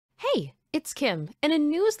It's Kim, and in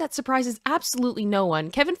news that surprises absolutely no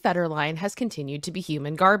one, Kevin Federline has continued to be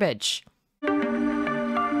human garbage.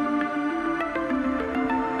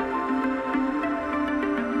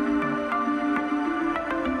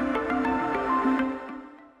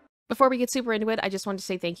 Before we get super into it, I just want to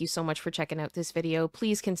say thank you so much for checking out this video.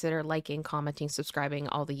 Please consider liking, commenting, subscribing,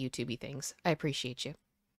 all the YouTubey things. I appreciate you.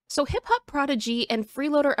 So hip-hop prodigy and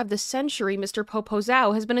freeloader of the century, Mr.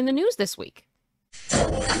 Popozao, has been in the news this week.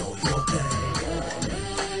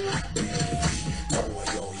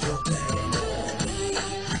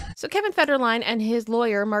 So Kevin Federline and his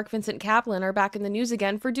lawyer, Vincent Kaplan, are back in the news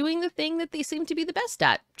again for doing the thing that they seem to be the best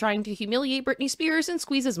at, trying to humiliate Britney Spears and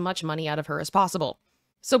squeeze as much money out of her as possible.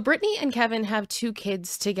 So Britney and Kevin have 2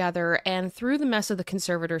 kids together, and through the mess of the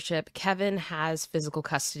conservatorship, Kevin has physical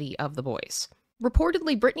custody of the boys.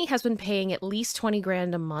 Reportedly, Britney has been paying at least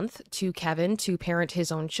 $20,000 a month to Kevin to parent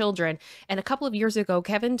his own children, and a couple of years ago,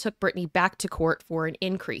 Kevin took Britney back to court for an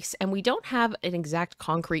increase, and we don't have an exact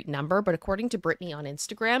concrete number, but according to Britney on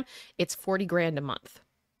Instagram, it's $40,000 a month.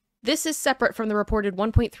 This is separate from the reported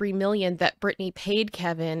 $1.3 million that Britney paid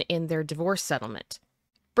Kevin in their divorce settlement.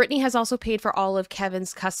 Britney has also paid for all of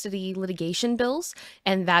Kevin's custody litigation bills,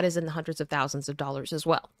 and that is in the hundreds of thousands of dollars as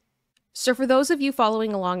well. So for those of you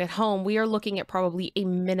following along at home, we are looking at probably a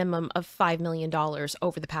minimum of $5 million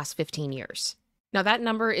over the past 15 years. Now that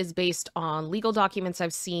number is based on legal documents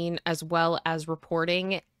I've seen as well as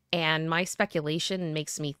reporting, and my speculation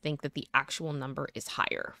makes me think that the actual number is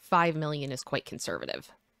higher. $5 million is quite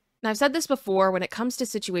conservative. Now, I've said this before, when it comes to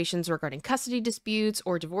situations regarding custody disputes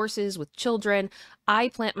or divorces with children, I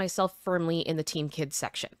plant myself firmly in the team kids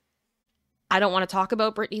section. I don't want to talk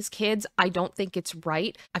about Britney's kids. I don't think it's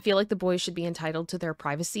right. I feel like the boys should be entitled to their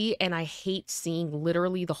privacy, and I hate seeing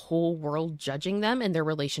literally the whole world judging them and their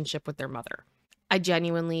relationship with their mother. I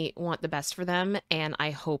genuinely want the best for them, and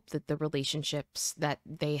I hope that the relationships that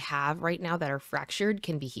they have right now that are fractured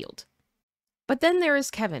can be healed. But then there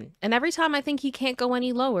is Kevin, and every time I think he can't go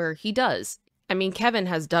any lower, he does. I mean, Kevin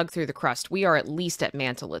has dug through the crust. We are at least at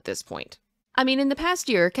mantle at this point. I mean, in the past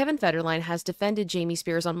year, Kevin Federline has defended Jamie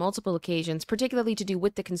Spears on multiple occasions, particularly to do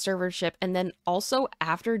with the conservatorship, and then also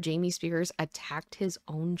after Jamie Spears attacked his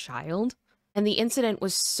own child. And the incident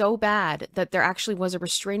was so bad that there actually was a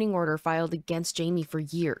restraining order filed against Jamie for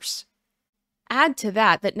years. Add to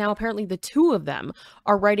that now apparently the 2 of them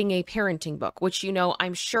are writing a parenting book, which, you know,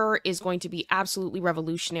 I'm sure is going to be absolutely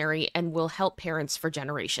revolutionary and will help parents for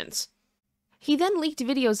generations. He then leaked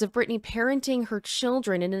videos of Britney parenting her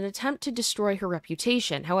children in an attempt to destroy her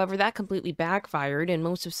reputation. However, that completely backfired and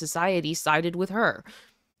most of society sided with her.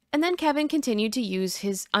 And then Kevin continued to use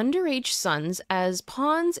his underage sons as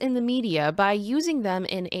pawns in the media by using them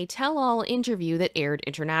in a tell-all interview that aired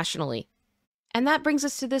internationally. And that brings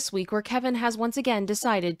us to this week, where Kevin has once again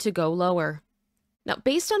decided to go lower. Now,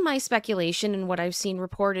 based on my speculation and what I've seen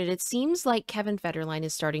reported, it seems like Kevin Federline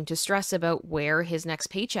is starting to stress about where his next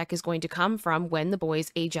paycheck is going to come from when the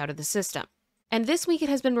boys age out of the system. And this week it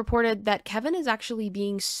has been reported that Kevin is actually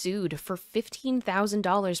being sued for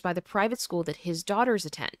 $15,000 by the private school that his daughters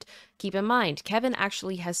attend. Keep in mind, Kevin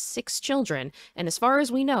actually has 6 children, and as far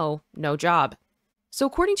as we know, no job. So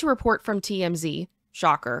according to a report from TMZ,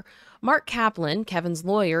 shocker, Mark Kaplan, Kevin's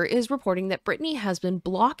lawyer, is reporting that Britney has been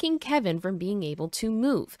blocking Kevin from being able to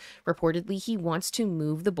move. Reportedly, he wants to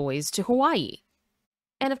move the boys to Hawaii.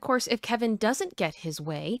 And of course, if Kevin doesn't get his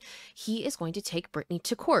way, he is going to take Britney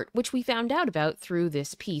to court, which we found out about through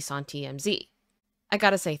this piece on TMZ. I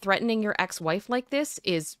gotta say, threatening your ex-wife like this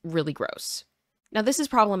is really gross. Now, this is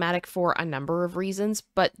problematic for a number of reasons,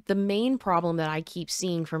 but the main problem that I keep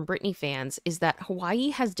seeing from Britney fans is that Hawaii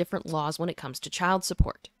has different laws when it comes to child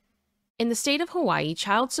support. In the state of Hawaii,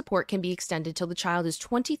 child support can be extended till the child is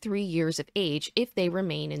 23 years of age if they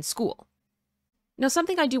remain in school. Now,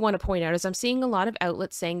 something I do want to point out is I'm seeing a lot of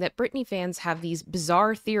outlets saying that Britney fans have these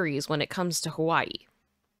bizarre theories when it comes to Hawaii.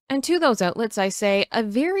 And to those outlets, I say a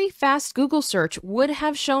very fast Google search would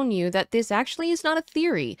have shown you that this actually is not a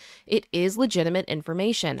theory. It is legitimate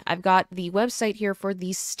information. I've got the website here for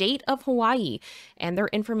the state of Hawaii and their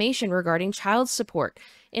information regarding child support.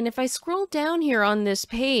 And if I scroll down here on this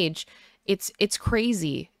page, it's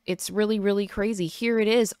crazy. It's really, really crazy. Here it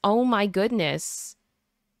is. Oh my goodness.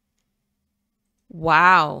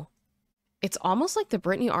 Wow. It's almost like the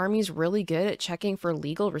Britney Army's really good at checking for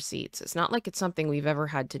legal receipts. It's not like it's something we've ever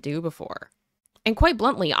had to do before. And quite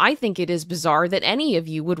bluntly, I think it is bizarre that any of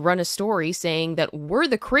you would run a story saying that we're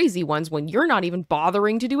the crazy ones when you're not even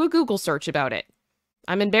bothering to do a Google search about it.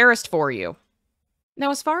 I'm embarrassed for you. Now,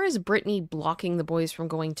 as far as Britney blocking the boys from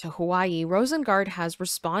going to Hawaii, Rosengart has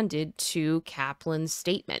responded to Kaplan's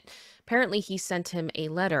statement. Apparently, he sent him a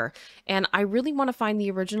letter, and I really want to find the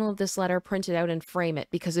original of this letter, print it out, and frame it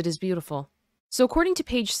because it is beautiful. So according to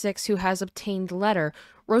Page 6, who has obtained the letter,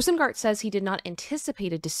 Rosengart says he did not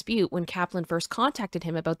anticipate a dispute when Kaplan first contacted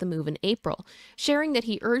him about the move in April, sharing that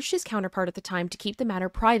he urged his counterpart at the time to keep the matter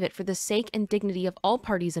private for the sake and dignity of all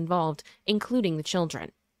parties involved, including the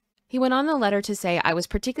children. He went on in the letter to say, "I was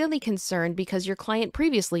particularly concerned because your client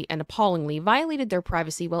previously and appallingly violated their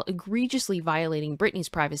privacy while egregiously violating Britney's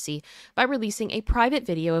privacy by releasing a private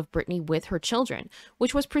video of Britney with her children,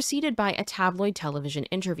 which was preceded by a tabloid television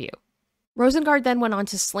interview." Rosengart then went on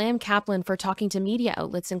to slam Kaplan for talking to media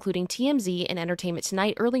outlets including TMZ and Entertainment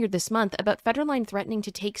Tonight earlier this month about Federline threatening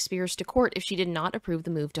to take Spears to court if she did not approve the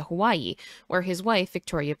move to Hawaii, where his wife,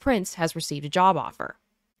 Victoria Prince, has received a job offer.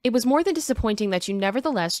 "It was more than disappointing that you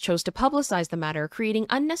nevertheless chose to publicize the matter, creating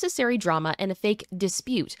unnecessary drama and a fake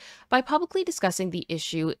dispute by publicly discussing the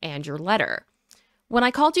issue and your letter. When I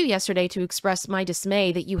called you yesterday to express my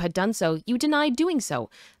dismay that you had done so, you denied doing so.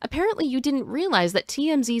 Apparently, you didn't realize that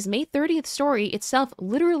TMZ's May 30th story itself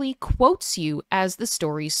literally quotes you as the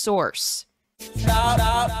story's source."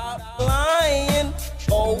 Stop lying,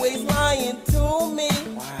 always lying to me.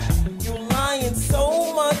 Why? You lying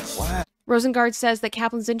so much. Why? Rosengart says that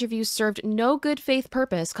Kaplan's interviews served no good faith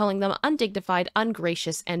purpose, calling them undignified,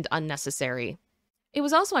 ungracious, and unnecessary. It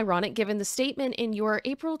was also ironic, given the statement in your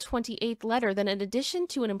April 28th letter, that in addition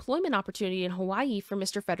to an employment opportunity in Hawaii for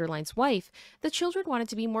Mr. Federline's wife, the children wanted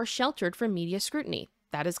to be more sheltered from media scrutiny.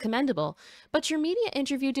 That is commendable. But your media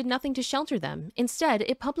interview did nothing to shelter them. Instead,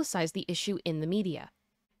 it publicized the issue in the media.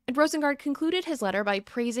 And Rosengart concluded his letter by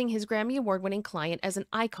praising his Grammy Award-winning client as an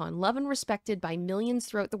icon, loved and respected by millions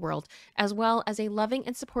throughout the world, as well as a loving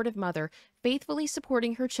and supportive mother, faithfully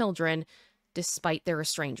supporting her children despite their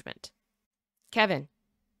estrangement. Kevin.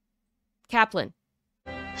 Kaplan.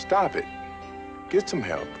 Stop it. Get some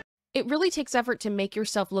help. It really takes effort to make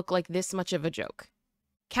yourself look like this much of a joke.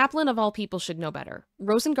 Kaplan, of all people, should know better.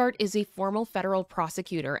 Rosengart is a formal federal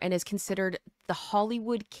prosecutor and is considered the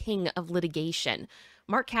Hollywood king of litigation.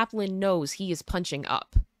 Mark Kaplan knows he is punching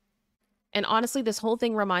up. And honestly, this whole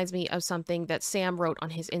thing reminds me of something that Sam wrote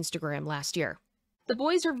on his Instagram last year. "The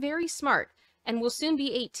boys are very smart and will soon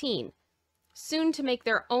be 18, soon to make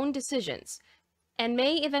their own decisions, and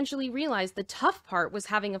may eventually realize the tough part was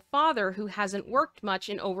having a father who hasn't worked much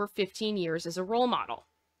in over 15 years as a role model.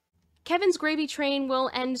 Kevin's gravy train will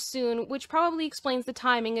end soon, which probably explains the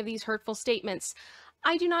timing of these hurtful statements.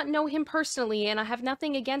 I do not know him personally, and I have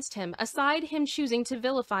nothing against him, aside him choosing to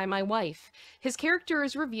vilify my wife. His character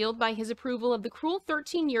is revealed by his approval of the cruel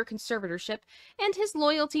 13-year conservatorship, and his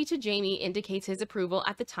loyalty to Jamie indicates his approval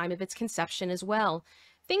at the time of its conception as well.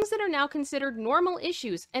 Things that are now considered normal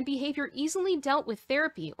issues and behavior easily dealt with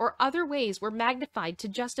therapy or other ways were magnified to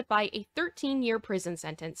justify a 13-year prison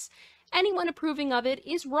sentence. Anyone approving of it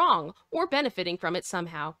is wrong or benefiting from it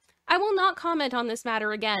somehow. I will not comment on this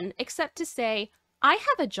matter again, except to say, I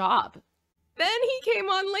have a job." Then he came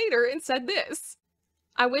on later and said this: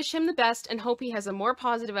 "I wish him the best and hope he has a more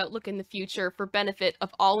positive outlook in the future for benefit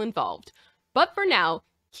of all involved. But for now,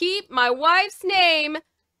 keep my wife's name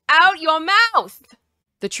out your mouth."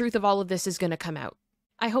 The truth of all of this is going to come out.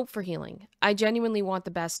 I hope for healing. I genuinely want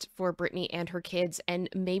the best for Britney and her kids, and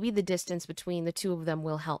maybe the distance between the two of them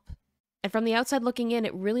will help. And from the outside looking in,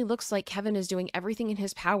 it really looks like Kevin is doing everything in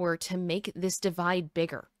his power to make this divide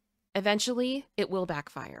bigger. Eventually, it will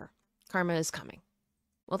backfire. Karma is coming.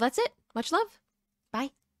 Well, that's it. Much love.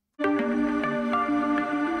 Bye.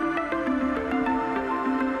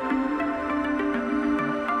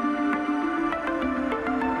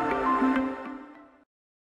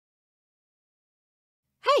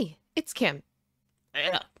 Hey, it's Kim.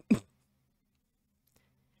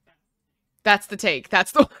 That's the take.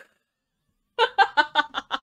 That's the